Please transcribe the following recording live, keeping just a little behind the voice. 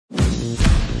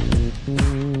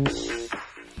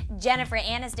Jennifer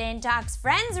Aniston talks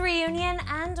Friends reunion,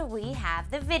 and we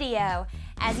have the video.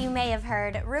 As you may have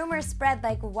heard, rumors spread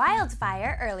like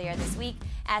wildfire earlier this week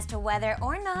as to whether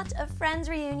or not a Friends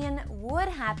reunion would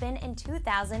happen in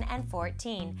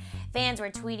 2014. Fans were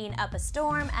tweeting up a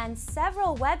storm, and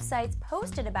several websites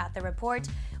posted about the report,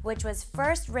 which was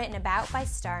first written about by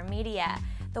Star Media.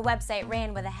 The website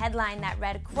ran with a headline that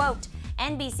read, quote,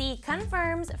 "NBC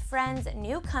confirms Friends'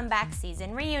 new comeback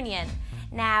season reunion."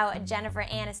 Now, Jennifer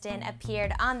Aniston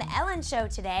appeared on The Ellen Show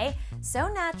today, so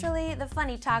naturally, the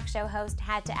funny talk show host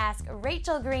had to ask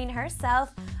Rachel Green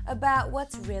herself about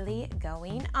what's really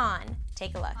going on.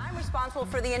 Take a look. I'm responsible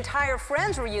for the entire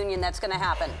Friends reunion that's going to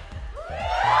happen.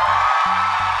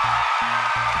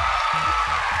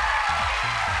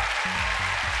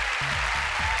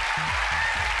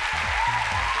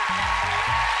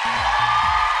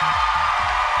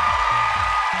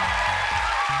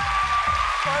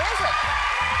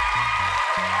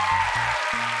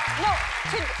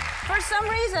 For some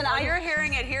reason, you're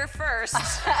hearing it here first.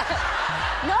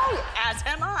 No. As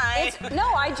am I.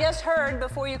 No, I just heard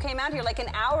before you came out here, like an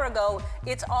hour ago,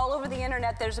 it's all over the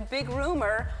internet. There's a big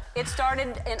rumor. It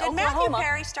started in Oklahoma. Did Matthew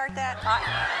Perry start that?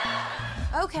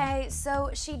 Okay, so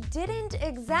she didn't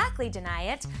exactly deny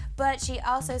it, but she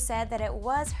also said that it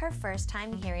was her first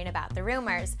time hearing about the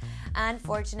rumors.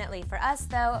 Unfortunately for us,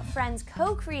 though, Friends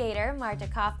co-creator Marta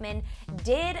Kaufman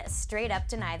did straight up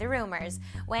deny the rumors.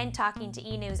 When talking to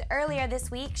E! News earlier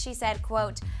this week, she said,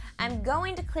 quote, "I'm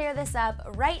going to clear this up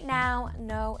right now.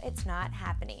 No, it's not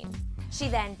happening." She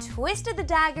then twisted the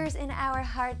daggers in our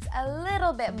hearts a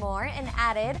little bit more and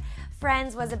added,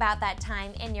 "Friends was about that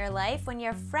time in your life when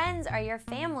your friends are your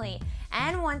family,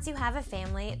 and once you have a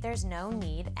family, there's no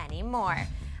need anymore.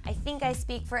 I think I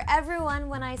speak for everyone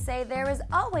when I say there is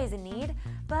always a need,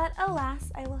 but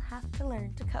alas, I will have to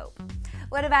learn to cope."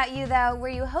 What about you, though? Were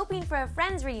you hoping for a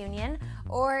Friends reunion,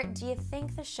 or do you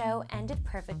think the show ended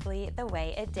perfectly the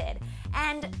way it did?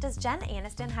 And does Jen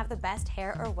Aniston have the best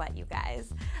hair, or what, you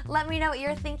guys? Let me know what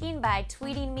you're thinking by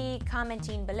tweeting me,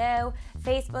 commenting below,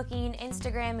 Facebooking,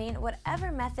 Instagramming,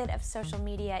 whatever method of social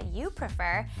media you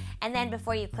prefer. And then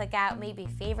before you click out, maybe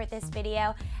favorite this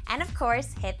video, and of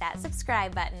course, hit that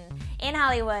subscribe button. In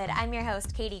Hollywood, I'm your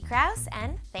host, Katie Krause,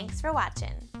 and thanks for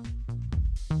watching.